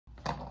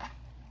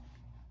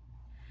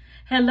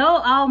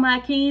Hello, all my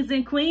kings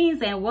and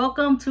queens, and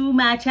welcome to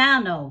my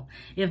channel.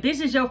 If this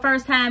is your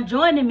first time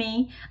joining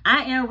me,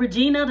 I am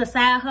Regina, the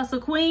Side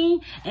Hustle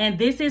Queen, and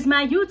this is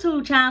my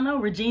YouTube channel,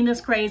 Regina's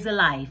Crazy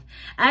Life.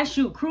 I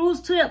shoot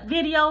cruise tip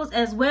videos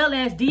as well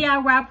as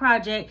DIY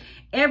projects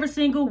every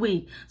single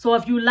week. So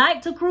if you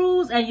like to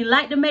cruise and you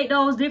like to make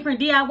those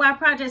different DIY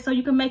projects so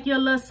you can make your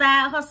little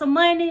side hustle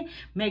money,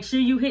 make sure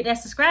you hit that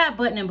subscribe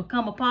button and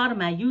become a part of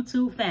my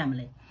YouTube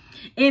family.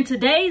 In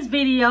today's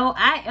video,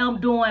 I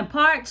am doing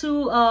part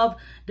 2 of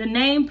the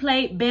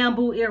nameplate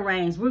bamboo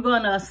earrings. We're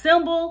going to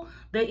assemble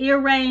the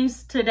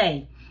earrings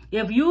today.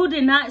 If you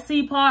did not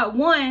see part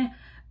 1,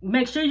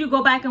 make sure you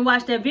go back and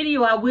watch that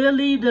video. I will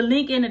leave the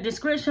link in the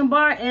description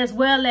bar, as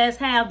well as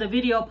have the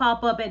video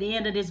pop up at the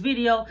end of this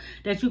video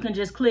that you can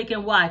just click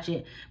and watch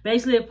it.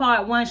 Basically,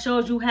 part 1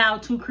 shows you how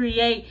to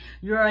create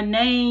your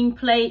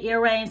nameplate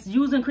earrings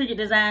using Cricut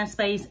Design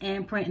Space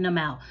and printing them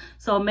out.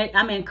 So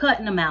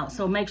cutting them out.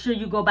 So make sure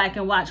you go back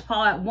and watch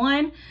part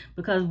 1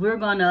 because we're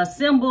going to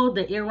assemble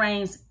the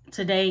earrings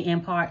today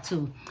in part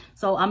 2.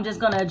 So I'm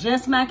just going to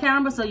adjust my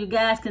camera so you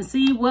guys can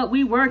see what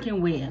we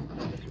working with.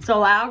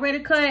 So I already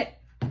cut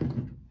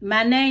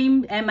my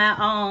name and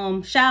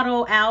my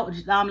shadow out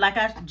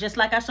just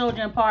like I showed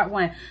you in part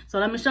 1. So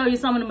let me show you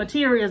some of the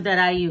materials that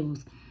I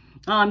use.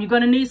 You're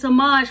gonna need some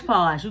Mod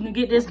Podge. You can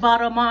get this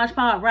bottle of Mod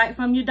Podge right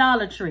from your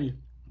Dollar Tree.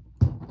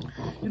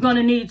 You're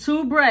gonna need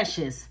 2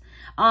 brushes.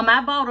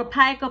 I bought a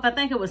pack of, I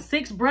think it was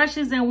 6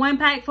 brushes in one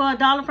pack for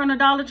 $1 from the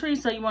Dollar Tree.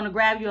 So you want to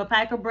grab you a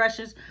pack of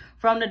brushes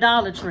from the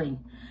Dollar Tree.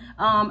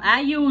 I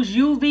use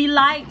UV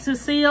light to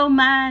seal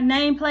my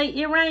nameplate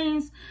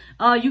earrings.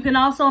 You can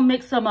also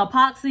mix some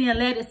epoxy and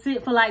let it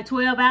sit for like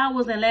 12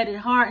 hours and let it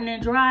harden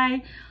and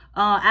dry.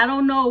 I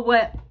don't know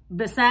what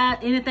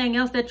besides anything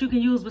else that you can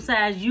use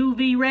besides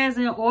UV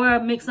resin or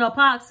mix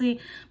epoxy,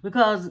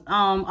 because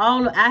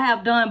I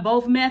have done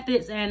both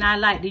methods and I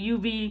like the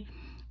UV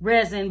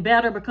resin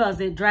better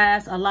because it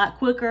dries a lot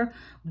quicker.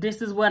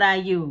 This is what I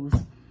use.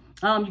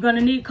 You're going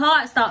to need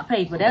cardstock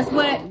paper. That's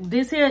what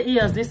this here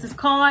is. This is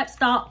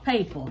cardstock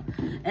paper.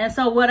 And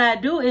so what I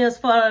do is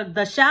for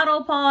the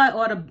shadow part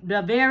or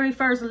the very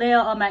first layer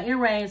of my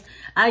earrings,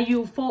 I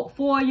use foil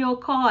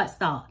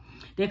cardstock.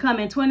 They come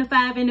in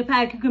 25 in the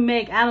pack. You can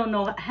make, I don't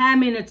know how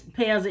many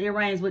pairs of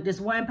earrings with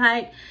this one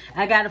pack.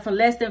 I got it for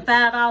less than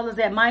 $5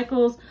 at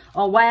Michael's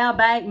a while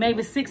back.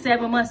 Maybe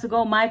 6-7 months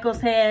ago,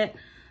 Michael's had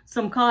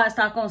some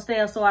cardstock on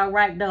sale, so I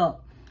racked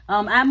up.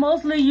 I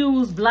mostly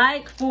use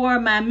black for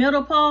my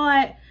middle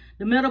part,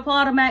 the middle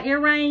part of my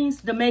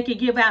earrings, to make it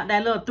give out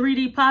that little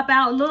 3D pop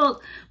out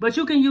look. But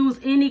you can use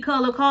any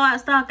color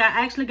cardstock. I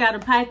actually got a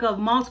pack of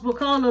multiple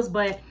colors,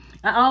 but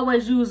I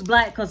always use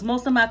black because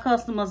most of my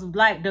customers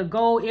like the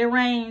gold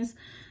earrings,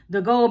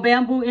 the gold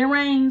bamboo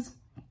earrings.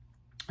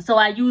 So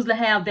I usually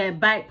have that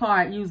back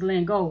part usually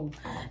in gold.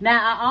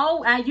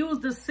 Now I use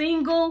the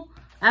single.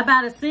 I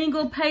bought a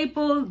single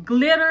paper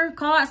glitter,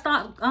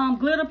 cardstock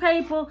glitter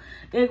paper.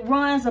 It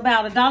runs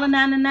about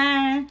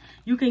 $1.99.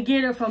 You can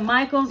get it from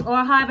Michael's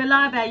or Hobby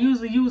Lobby. I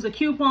usually use a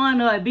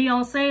coupon or it be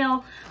on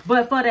sale.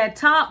 But for that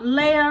top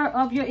layer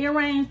of your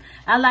earrings,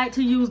 I like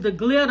to use the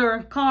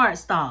glitter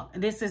cardstock.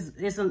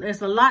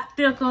 It's a lot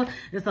thicker.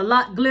 It's a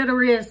lot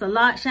glittery. It's a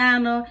lot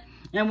shinier.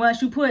 And once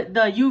you put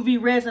the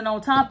UV resin on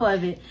top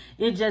of it,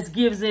 it just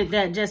gives it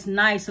that just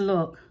nice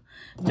look.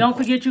 Don't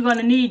forget you're going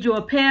to need you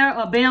a pair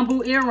of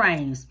bamboo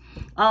earrings.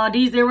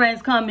 These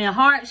earrings come in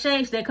heart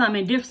shapes. They come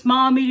in different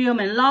small, medium,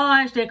 and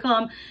large. They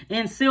come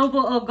in silver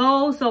or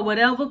gold. So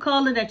whatever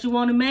color that you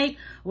want to make,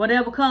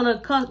 whatever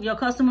color your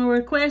customer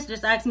requests,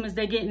 just ask them if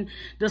they're getting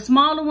the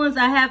smaller ones.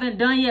 I haven't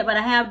done yet, but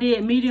I have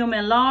did medium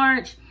and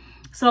large.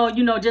 So,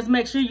 you know, just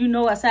make sure you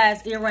know what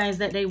size earrings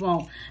that they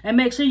want. And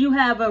make sure you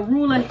have a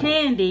ruler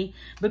handy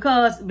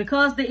because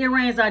the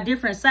earrings are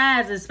different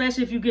sizes,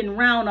 especially if you're getting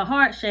round or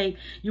heart shape.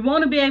 You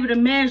want to be able to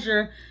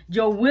measure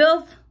your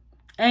width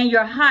and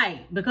your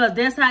height, because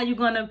that's how you're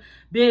going to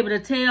be able to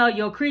tell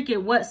your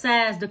Cricut what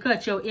size to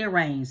cut your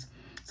earrings.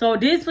 So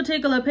this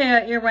particular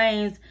pair of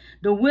earrings,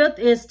 the width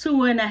is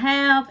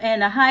 2.5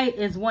 and the height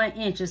is 1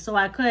 inch. So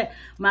I cut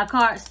my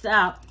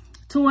cardstock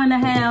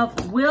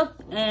 2.5 width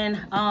and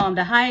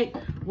the height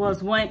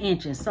was 1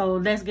 inch. So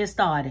let's get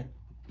started.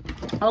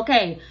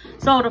 Okay,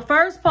 so the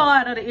first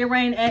part of the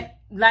earring,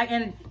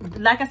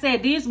 like I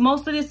said,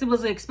 most of this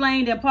was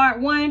explained in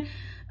part 1.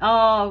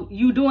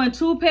 You doing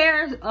 2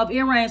 pairs of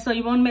earrings, so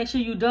you want to make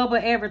sure you double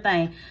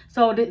everything.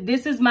 So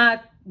this is my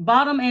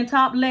bottom and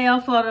top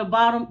layer for the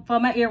bottom for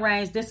my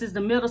earrings. This is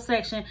the middle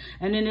section,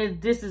 and then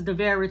this is the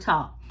very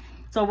top.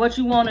 So what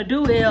you want to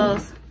do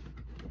is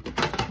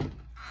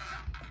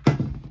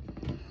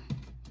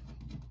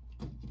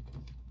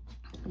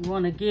you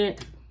want to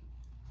get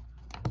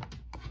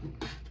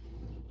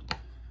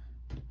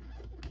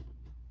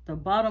the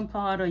bottom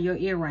part of your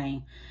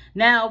earring.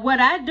 Now what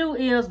I do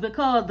is,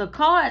 because the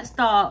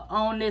cardstock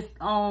on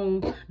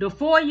the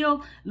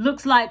foil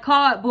looks like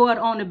cardboard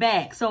on the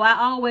back, so I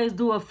always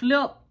do a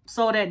flip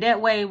so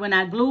that way when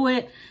I glue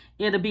it,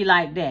 it'll be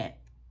like that.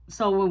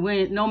 So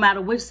when, no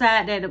matter which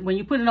side that, when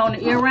you put it on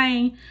the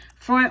earring,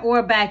 front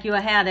or back, you'll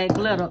have that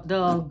glitter,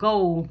 the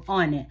gold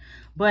on it.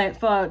 But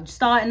for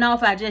starting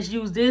off, I just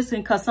use this,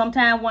 and cause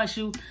sometimes once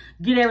you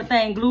get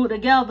everything glued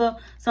together,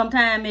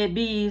 sometimes it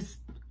be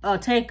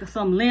take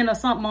some lint or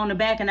something on the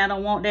back, and I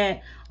don't want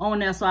that on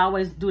there, so I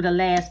always do the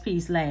last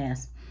piece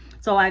last.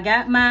 So I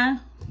got my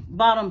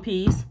bottom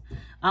piece.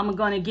 I'm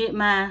gonna get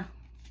my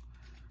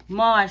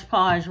Mod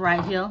Podge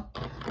right here.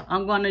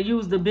 I'm gonna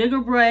use the bigger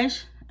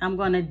brush. I'm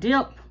gonna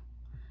dip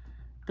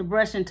the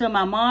brush into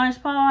my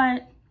Mod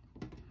Podge,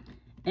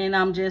 and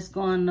I'm just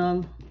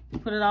gonna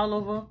put it all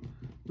over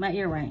my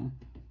earring.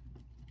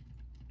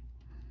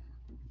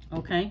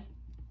 Okay,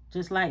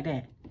 just like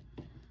that.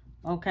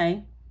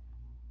 Okay,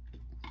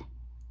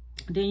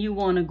 then you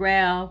want to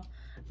grab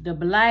the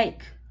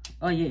black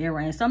of your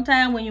earring.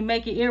 Sometimes when you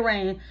make your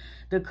earring,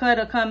 the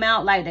cutter come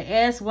out like the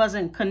S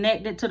wasn't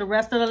connected to the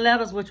rest of the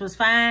letters, which was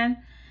fine.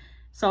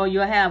 So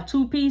you'll have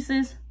two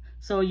pieces.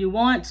 So you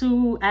want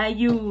to, I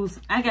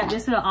got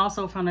this here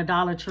also from the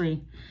Dollar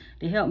Tree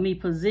to help me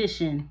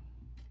position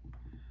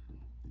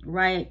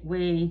right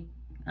where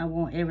I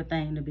want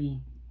everything to be.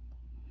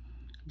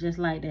 Just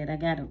like that. I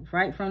got it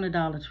right from the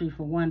Dollar Tree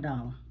for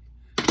 $1.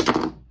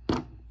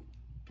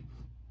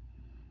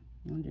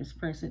 And just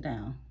press it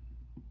down.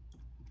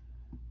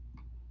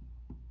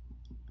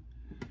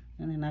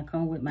 And then I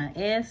come with my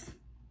S.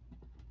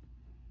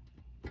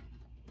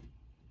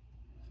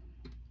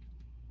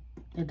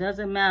 It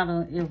doesn't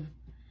matter if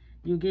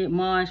you get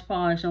Mod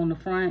Podge on the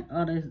front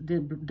or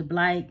the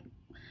black.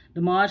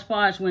 The Mod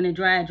Podge, when it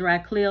dry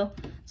clear,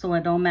 so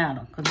it don't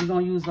matter, because we're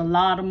going to use a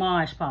lot of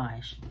Mod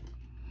Podge.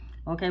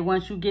 Okay,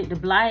 once you get the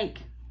black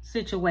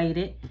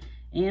situated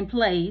in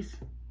place,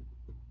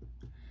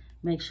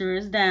 make sure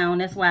it's down.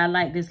 That's why I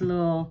like this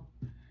little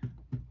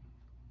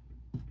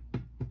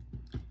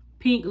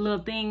pink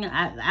little thing.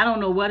 I don't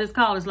know what it's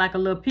called. It's like a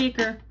little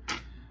picker.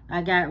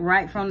 I got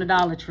right from the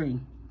Dollar Tree.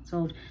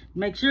 So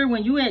make sure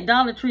when you at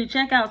Dollar Tree,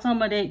 check out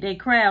some of their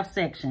craft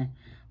section,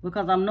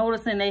 because I'm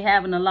noticing they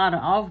having a lot of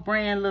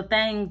off-brand little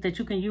things that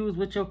you can use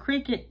with your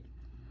Cricut.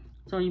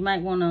 So you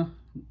might want to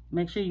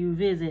make sure you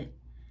visit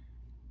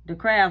the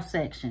craft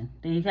section.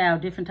 They have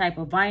different type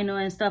of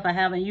vinyl and stuff. I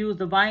haven't used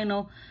the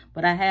vinyl,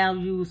 but I have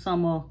used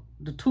some of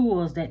the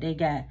tools that they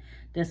got.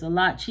 That's a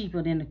lot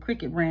cheaper than the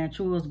Cricut brand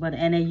tools, but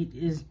and they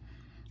is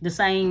the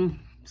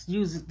same,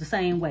 use it the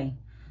same way.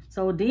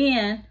 So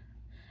then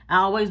I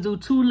always do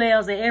 2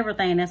 layers of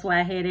everything. That's why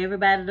I had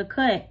everybody to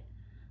cut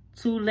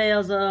 2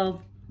 layers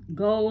of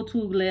gold,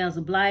 2 layers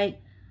of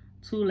black,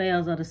 2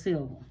 layers of the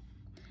silver.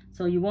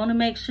 So you want to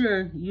make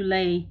sure you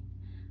lay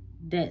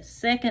that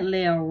second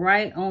layer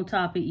right on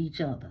top of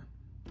each other.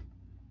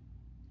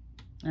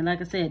 And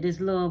like I said, this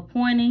little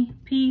pointy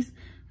piece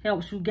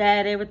helps you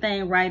guide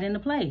everything right into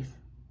place.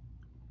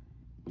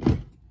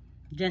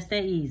 Just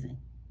that easy.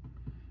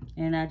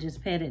 And I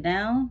just pat it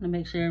down to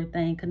make sure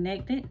everything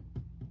connected.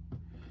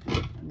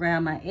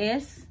 Grab my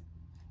S.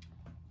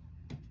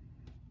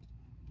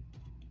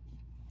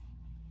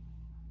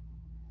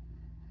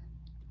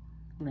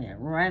 Lay it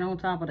right on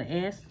top of the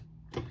S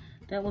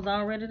that was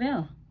already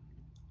there.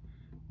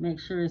 Make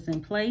sure it's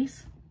in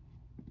place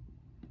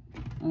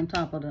on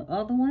top of the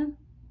other one.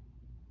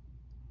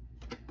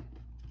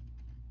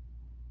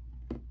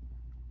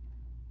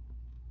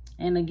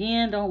 And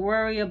again, don't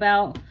worry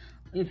about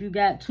if you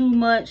got too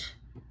much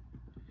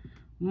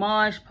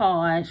Mod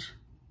Podge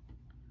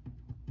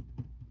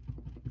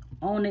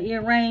on the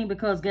earring,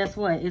 because guess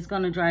what? It's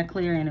going to dry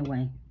clear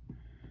anyway.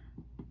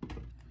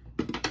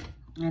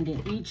 And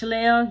then each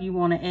layer, you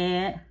want to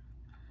add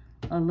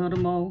a little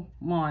more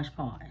Mod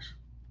Podge.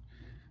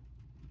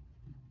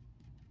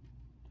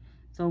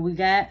 So we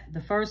got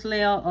the first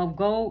layer of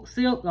gold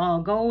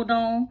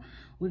on.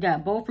 We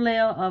got both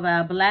layers of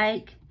our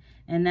black,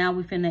 and now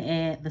we finna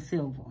add the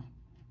silver.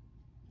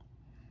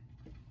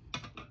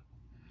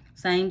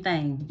 Same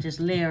thing, just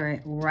layer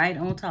it right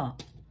on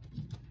top.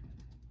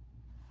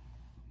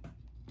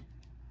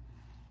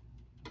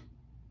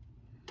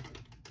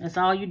 That's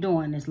all you're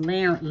doing is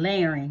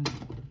layering.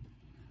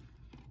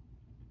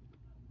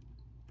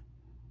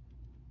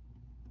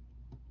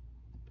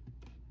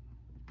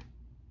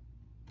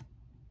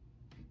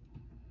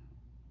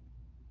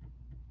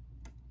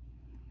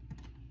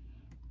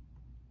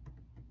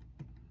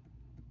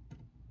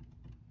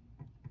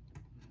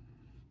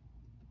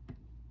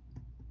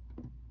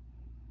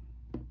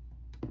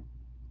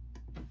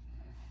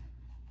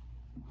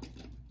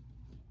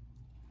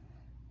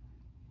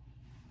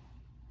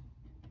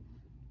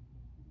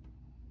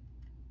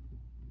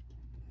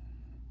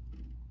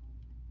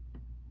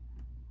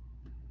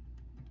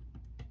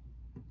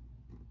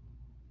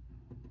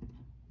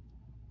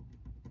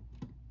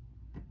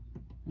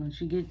 Once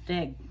you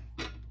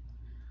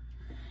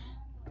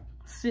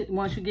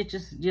get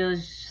your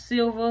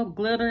silver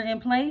glitter in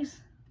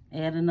place,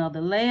 add another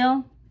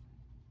layer.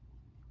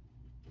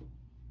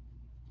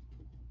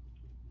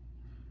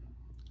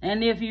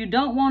 And if you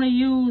don't want to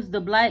use the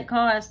black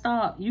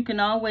cardstock, you can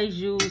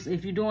always use,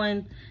 if you're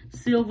doing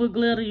silver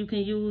glitter, you can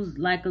use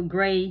like a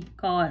gray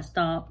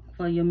cardstock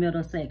for your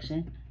middle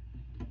section.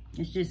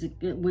 It's just,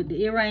 with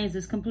the earrings,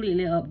 it's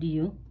completely up to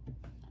you.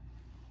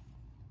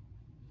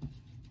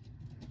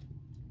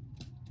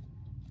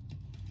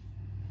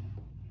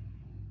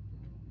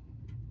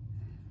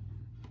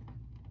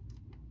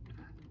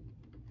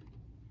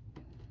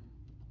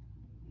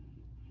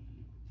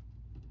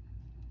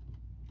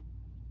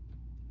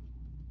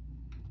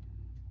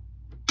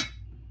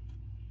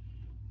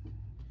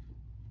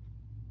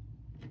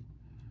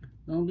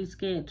 Don't be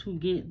scared to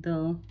get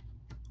the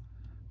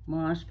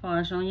Mod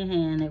Podge on your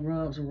hand. It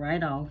rubs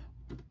right off.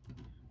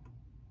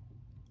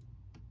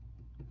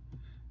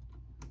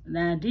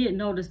 Now I did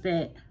notice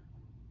that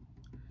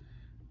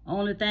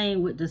only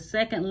thing with the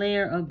second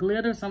layer of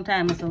glitter,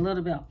 sometimes it's a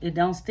little bit, it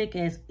don't stick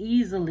as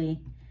easily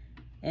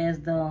as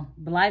the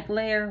black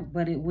layer,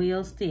 but it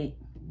will stick.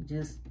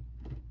 Just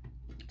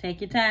take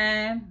your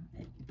time.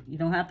 You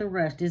don't have to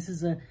rush. This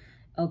is a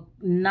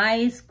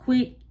nice,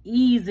 quick,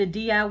 easy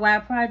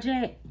DIY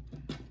project.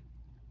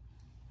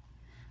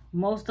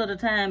 Most of the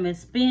time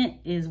it's spent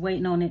is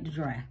waiting on it to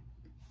dry.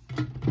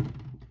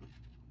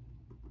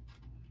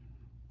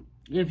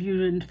 If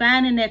you're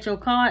finding that your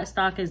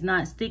cardstock is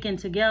not sticking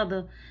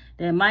together,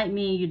 that might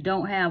mean you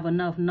don't have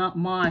enough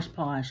Mod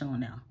Podge on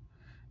there.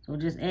 So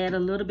just add a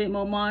little bit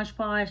more Mod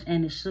Podge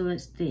and it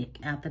should stick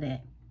after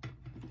that.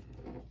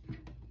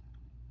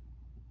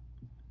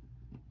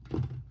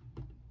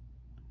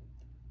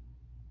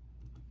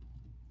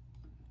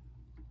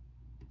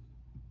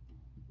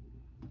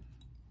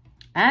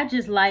 I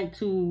just like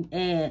to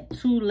add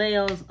 2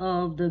 layers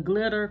of the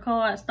glitter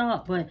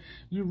cardstock, but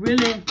you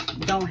really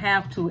don't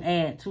have to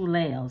add 2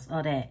 layers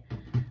of that.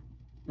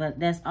 But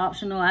that's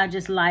optional. I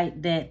just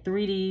like that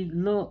 3D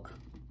look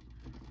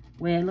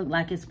where it looks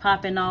like it's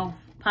popping out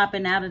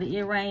of the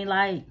earring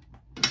light.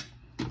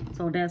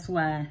 So that's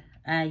why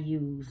I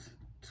use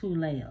 2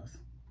 layers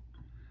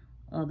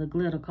of the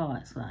glitter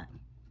cardstock.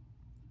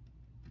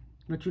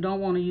 But you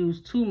don't want to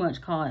use too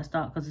much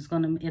cardstock because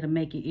it'll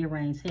make your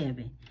earrings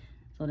heavy.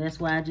 So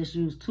that's why I just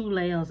use 2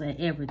 layers of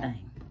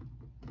everything.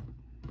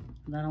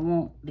 I don't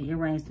want the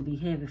earrings to be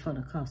heavy for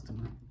the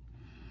customer.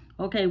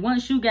 Okay,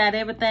 once you got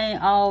everything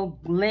all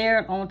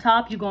layered on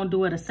top, you're going to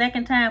do it a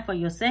second time for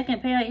your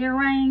second pair of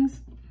earrings.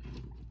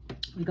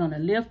 We're going to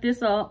lift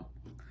this up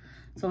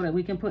so that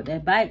we can put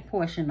that back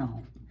portion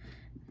on.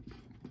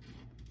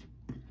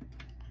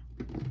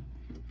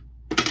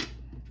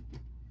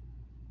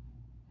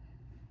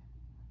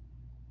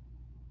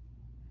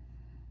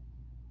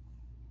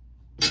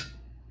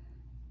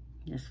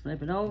 Just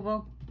flip it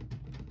over.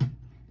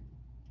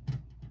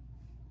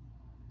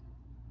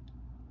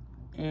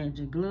 Add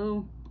your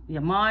glue,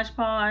 your Mod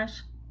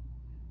Podge.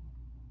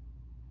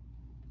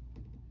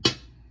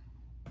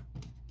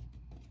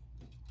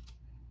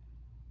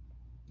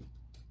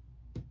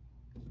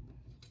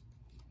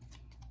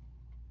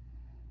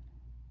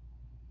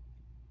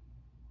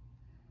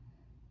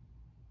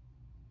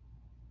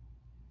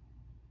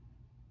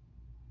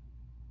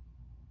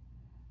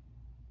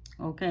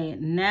 Okay,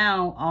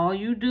 now all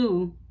you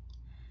do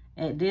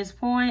at this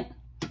point,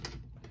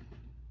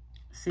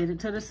 set it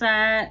to the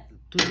side,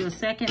 do your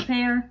second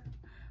pair.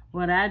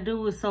 What I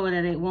do is so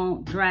that it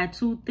won't dry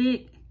too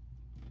thick.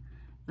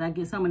 I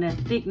get some of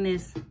that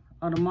thickness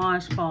of the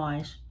Mod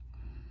Podge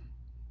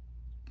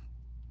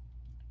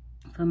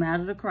from out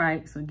of the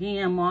cracks.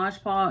 Again, Mod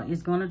Podge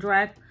is going to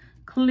dry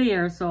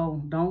clear,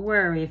 so don't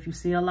worry if you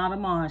see a lot of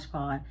Mod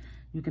Podge.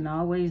 You can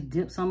always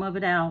dip some of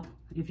it out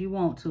if you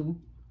want to,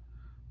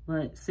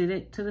 but set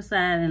it to the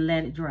side and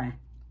let it dry.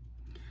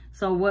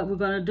 So what we're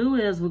going to do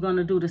is we're going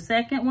to do the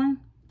second one.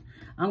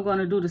 I'm going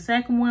to do the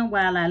second one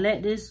while I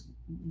let this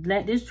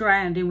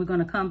dry, and then we're going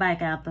to come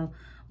back after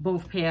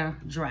both pair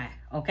dry,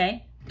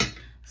 okay?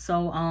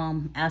 So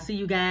I'll see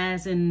you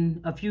guys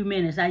in a few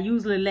minutes. I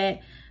usually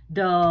let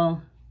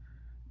the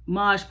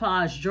Mod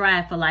Podge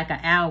dry for like an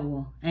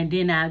hour, and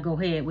then I go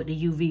ahead with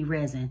the UV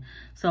resin.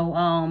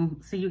 So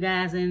see you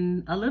guys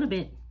in a little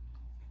bit.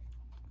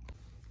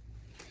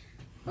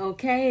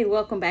 Okay,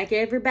 welcome back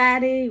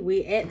everybody.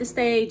 We at the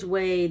stage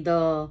where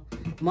the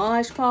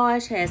Mod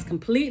Podge has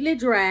completely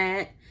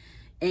dried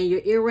and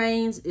your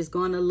earrings is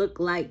going to look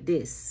like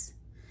this.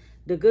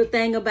 The good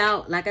thing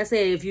about, like I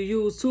said, if you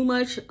use too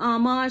much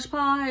Mod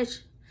Podge,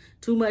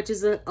 too much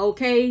is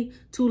okay,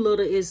 too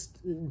little is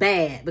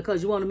bad,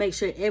 because you want to make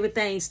sure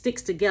everything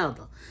sticks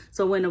together.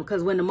 So when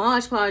the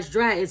Mod Podge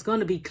dry, it's going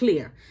to be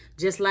clear,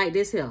 just like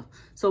this here.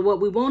 So what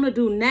we want to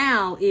do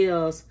now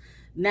is,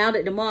 now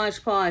that the Mod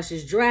Podge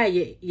is dry,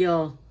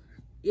 your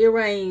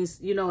earrings,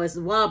 you know, it's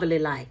wobbly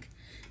like,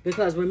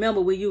 because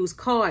remember we use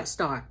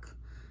cardstock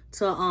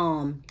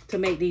to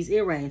make these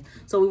earrings.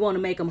 So we want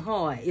to make them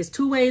hard. It's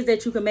 2 ways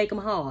that you can make them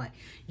hard.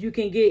 You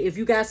can get, if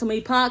you got some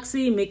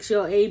epoxy, mix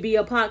your AB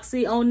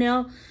epoxy on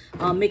there.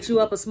 Mix you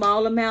up a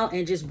small amount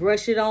and just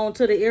brush it on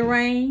to the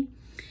earring.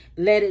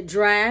 Let it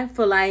dry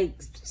for like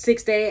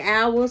 6 to 8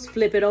 hours.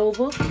 Flip it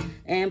over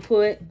and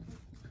put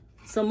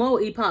some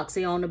more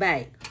epoxy on the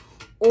back.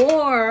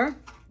 Or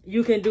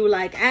you can do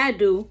like I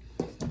do.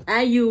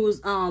 I use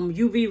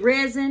UV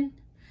resin.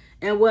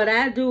 And what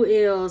I do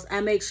is I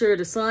make sure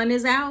the sun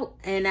is out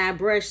and I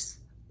brush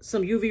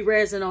some UV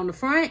resin on the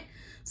front,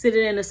 sit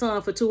it in the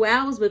sun for 2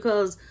 hours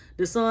because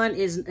the sun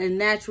is a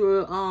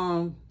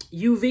natural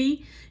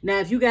UV. Now,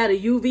 if you got a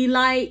UV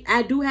light,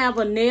 I do have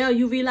a nail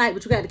UV light,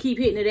 but you got to keep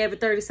hitting it every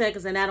 30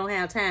 seconds and I don't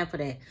have time for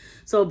that.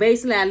 So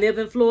basically, I live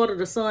in Florida.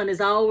 The sun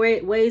is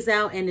always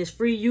out and it's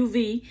free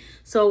UV.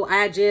 So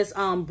I just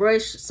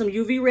brush some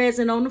UV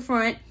resin on the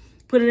front,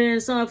 put it in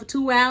the sun for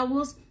 2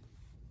 hours,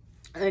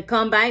 and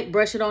come back,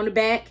 brush it on the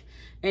back,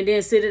 and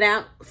then sit it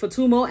out for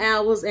 2 more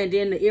hours, and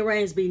then the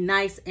earrings be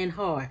nice and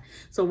hard.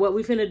 So what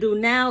we finna do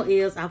now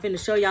is I'm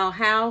finna show y'all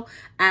how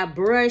I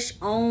brush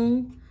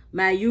on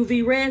my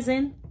UV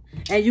resin.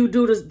 And you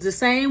do the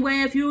same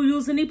way if you're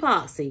using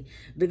epoxy.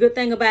 The good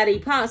thing about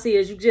epoxy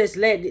is you just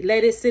let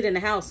it sit in the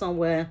house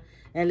somewhere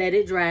and let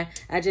it dry.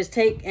 I just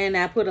take and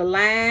I put a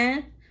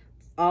line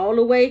all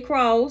the way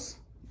across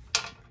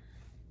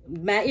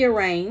my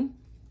earring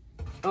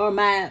or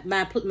my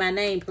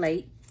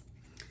nameplate.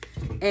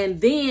 And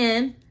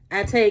then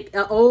I take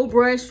an old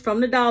brush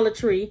from the Dollar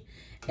Tree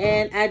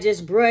and I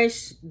just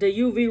brush the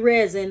UV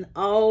resin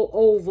all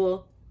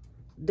over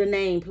the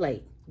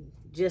nameplate,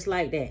 just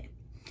like that.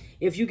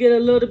 If you get a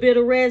little bit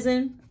of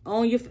resin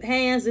on your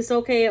hands, it's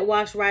okay. It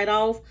wash right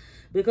off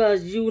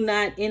because you're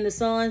not in the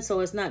sun, so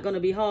it's not going to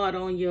be hard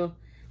on your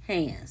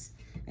hands.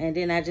 And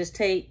then I just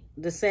take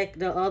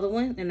the other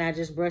one and I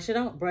just brush it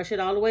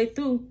all the way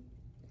through.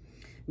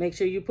 Make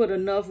sure you put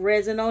enough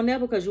resin on there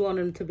because you want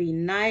them to be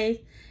nice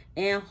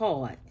and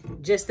hard.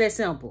 Just that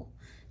simple.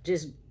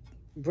 Just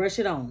brush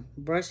it on,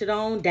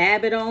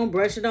 dab it on,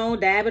 brush it on,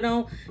 dab it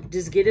on.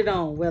 Just get it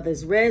on. Whether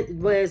it's a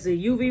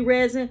UV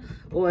resin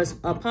or it's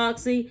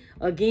epoxy.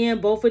 Again,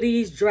 both of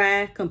these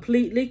dry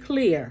completely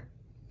clear.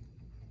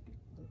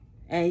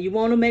 And you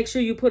want to make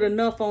sure you put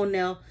enough on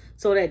there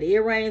so that the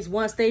earrings,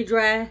 once they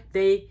dry,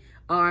 they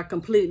are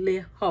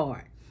completely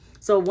hard.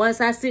 So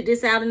once I sit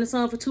this out in the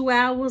sun for 2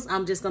 hours,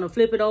 I'm just going to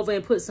flip it over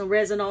and put some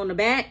resin on the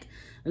back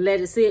and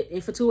let it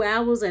sit for 2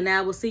 hours. And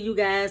I will see you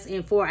guys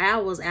in 4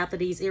 hours after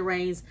these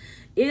earrings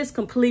is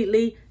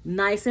completely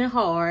nice and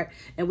hard.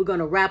 And we're going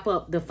to wrap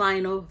up the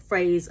final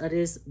phase of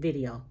this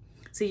video.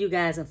 See you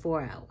guys in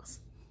 4 hours.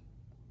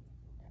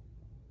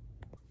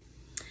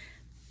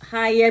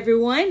 Hi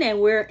everyone,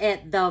 and we're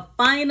at the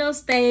final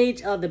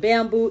stage of the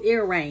bamboo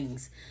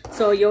earrings.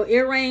 So your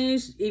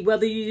earrings,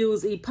 whether you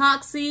use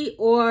epoxy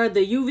or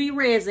the UV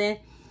resin,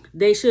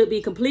 they should be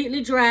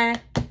completely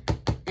dry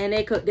and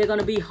they're going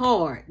to be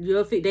hard.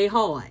 They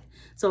hard.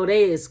 So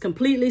they is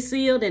completely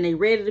sealed and they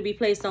ready to be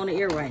placed on the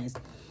earrings.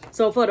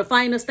 So for the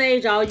final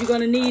stage, all you're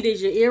going to need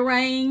is your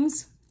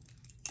earrings,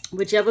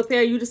 whichever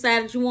pair you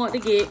decide that you want to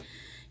get,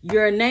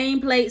 your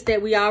nameplates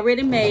that we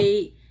already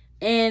made,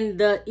 and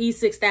the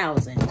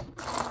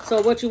E6000.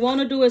 So what you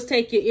want to do is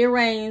take your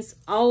earrings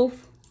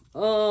off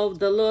of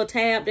the little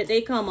tab that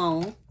they come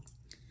on.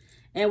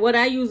 And what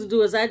I usually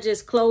do is I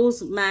just close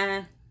them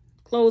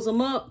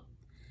up.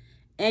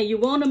 And you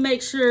want to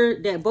make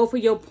sure that both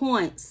of your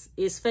points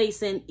is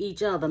facing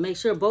each other. Make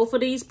sure both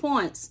of these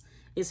points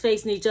is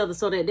facing each other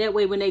so that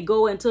way when they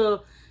go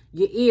into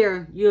your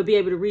ear, you'll be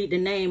able to read the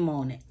name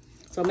on it.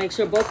 So make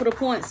sure both of the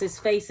points is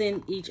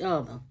facing each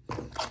other.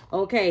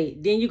 Okay,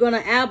 then you're going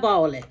to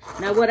eyeball it.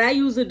 Now, what I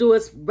usually do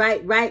is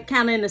right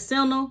kind of in the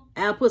center.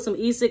 I'll put some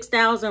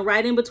E6000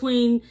 right in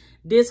between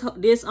this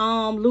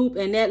loop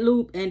and that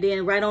loop, and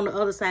then right on the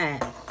other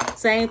side.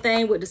 Same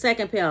thing with the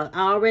second pair.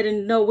 I already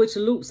know which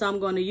loops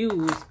I'm going to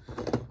use.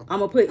 I'm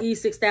going to put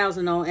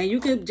E6000 on, and you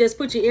can just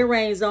put your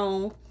earrings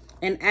on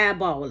and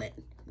eyeball it.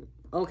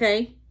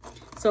 Okay,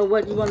 so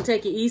what you want to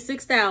take your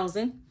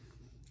E6000.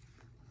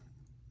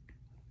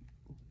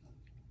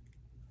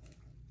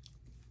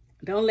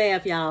 Don't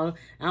laugh, y'all.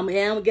 I'm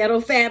ghetto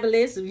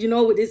fabulous. You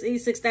know, with this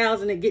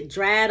E6000, it get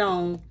dried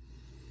on.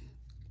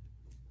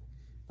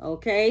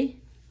 Okay.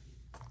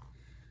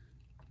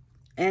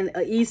 And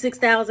a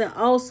E6000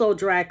 also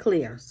dry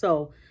clear.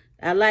 So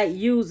I like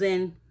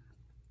using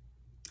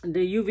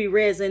the UV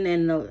resin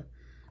and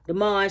the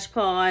Mod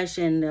Podge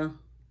and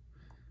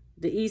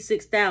the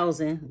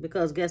E6000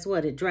 because guess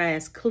what? It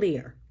dries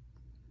clear.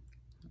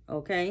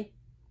 Okay.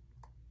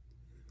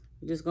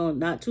 Just going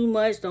not too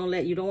much.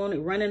 You don't want it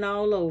running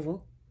all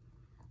over.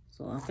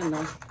 So I'm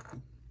gonna,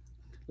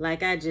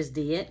 like I just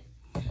did.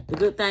 The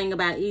good thing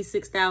about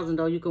E6000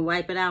 though, you can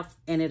wipe it out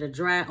and it'll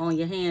dry on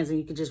your hands, and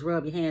you can just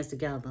rub your hands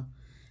together,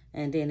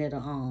 and then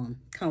it'll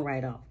come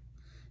right off.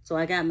 So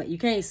I got you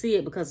can't see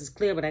it because it's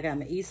clear, but I got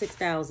my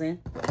E6000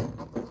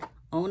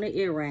 on the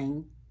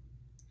earring,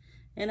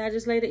 and I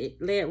just lay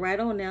it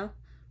right on there.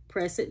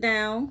 Press it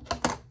down.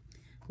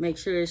 Make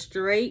sure it's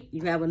straight.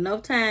 You have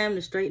enough time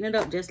to straighten it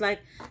up just like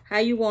how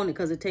you want it,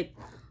 because it takes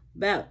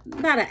about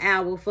an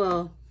hour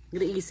for the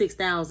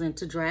E6000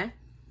 to dry.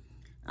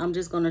 I'm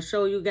just going to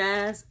show you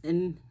guys,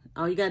 and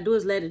all you got to do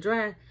is let it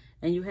dry,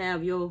 and you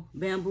have your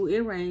bamboo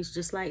earrings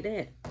just like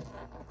that.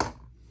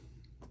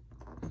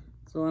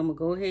 So I'm going to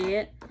go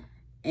ahead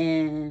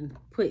and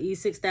put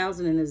E6000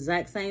 in the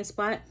exact same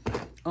spot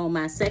on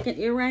my second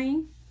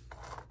earring.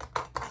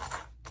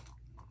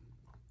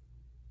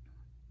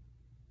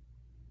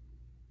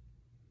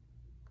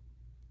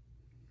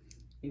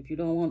 If you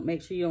don't want,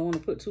 make sure you don't want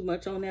to put too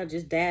much on there,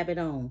 just dab it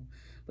on.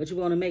 But you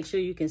want to make sure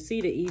you can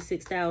see the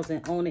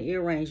E6000 on the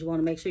earrings. You want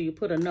to make sure you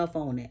put enough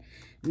on it.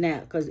 Now,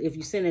 because if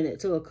you're sending it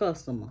to a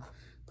customer.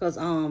 Because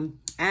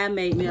I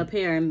made me a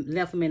pair and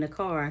left them in the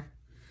car.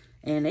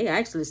 And they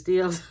actually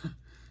still,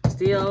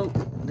 the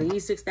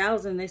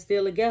E6000, they're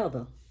still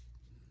together.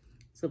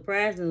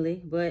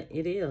 Surprisingly, but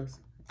it is.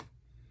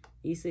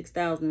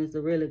 E6000 is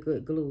a really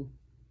good glue.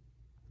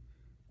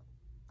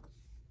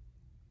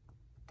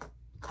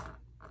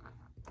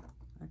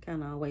 I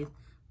kind of always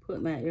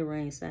put my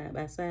earrings side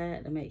by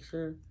side to make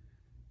sure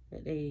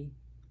that they,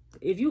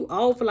 if you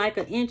off like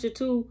an inch or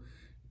two,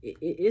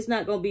 it's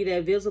not going to be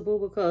that visible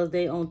because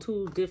they're on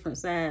two different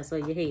sides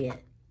of your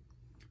head.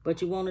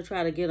 But you want to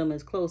try to get them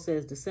as close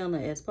as the center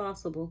as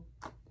possible.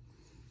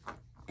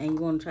 And you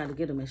want to try to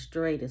get them as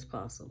straight as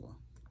possible.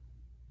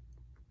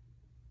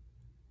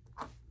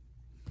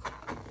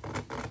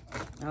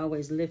 I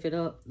always lift it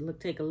up,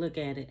 take a look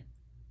at it.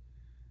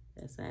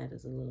 That side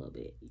is a little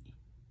bit.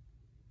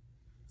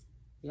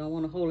 You don't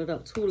want to hold it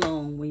up too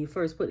long when you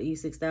first put the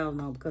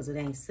E6000 on because it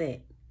ain't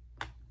set.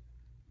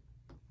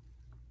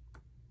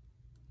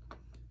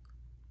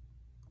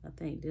 I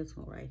think this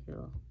one right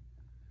here.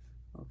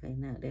 Okay,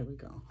 now there we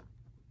go.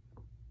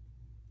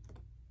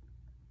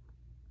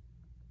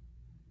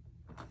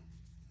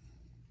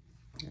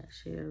 Got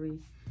Sherry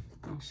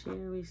and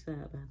Sherry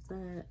side by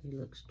side. They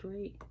look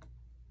straight.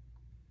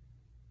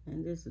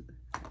 And this is,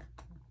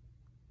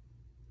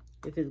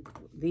 if it,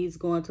 these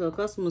going to a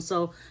customer,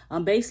 so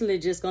I'm basically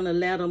just gonna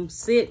let them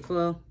sit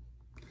for.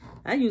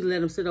 I usually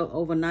let them sit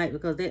overnight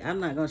because I'm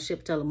not gonna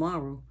ship till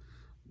tomorrow.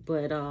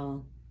 But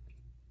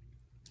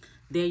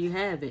there you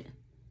have it,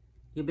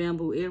 your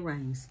bamboo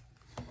earrings.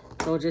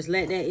 So just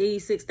let that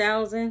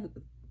E6000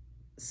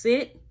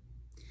 sit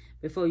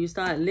before you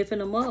start lifting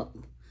them up,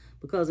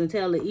 because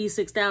until the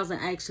E6000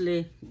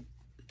 actually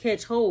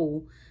catch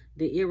hold,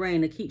 the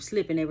earring will keep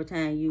slipping every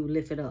time you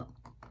lift it up.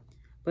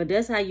 But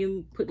that's how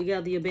you put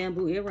together your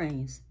bamboo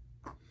earrings.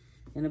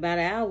 In about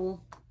an hour,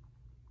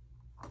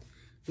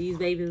 these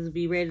babies will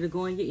be ready to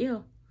go in your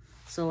ear.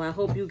 So I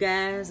hope you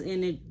guys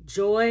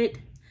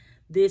enjoyed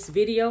this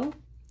video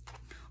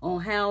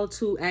on how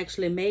to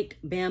actually make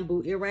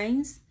bamboo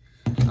earrings.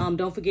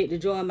 Don't forget to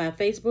join my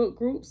Facebook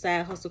group,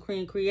 Side Hustle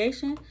Queen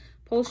Creation.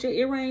 Post your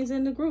earrings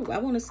in the group. I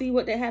want to see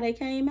how they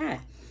came out.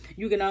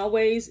 You can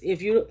always,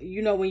 if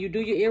you know, when you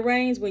do your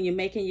earrings, when you're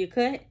making your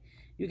cut,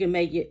 you can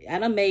make it. I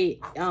done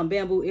made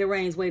bamboo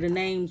earrings where the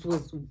names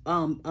was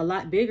a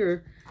lot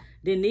bigger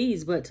than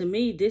these, but to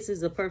me, this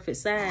is a perfect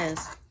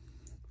size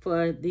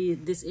for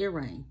this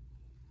earring.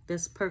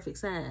 That's perfect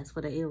size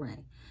for the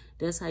earring.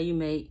 That's how you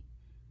make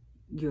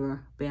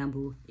your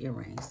bamboo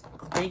earrings.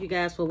 Thank you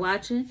guys for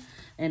watching,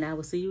 and I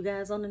will see you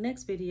guys on the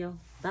next video.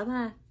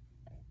 Bye-bye.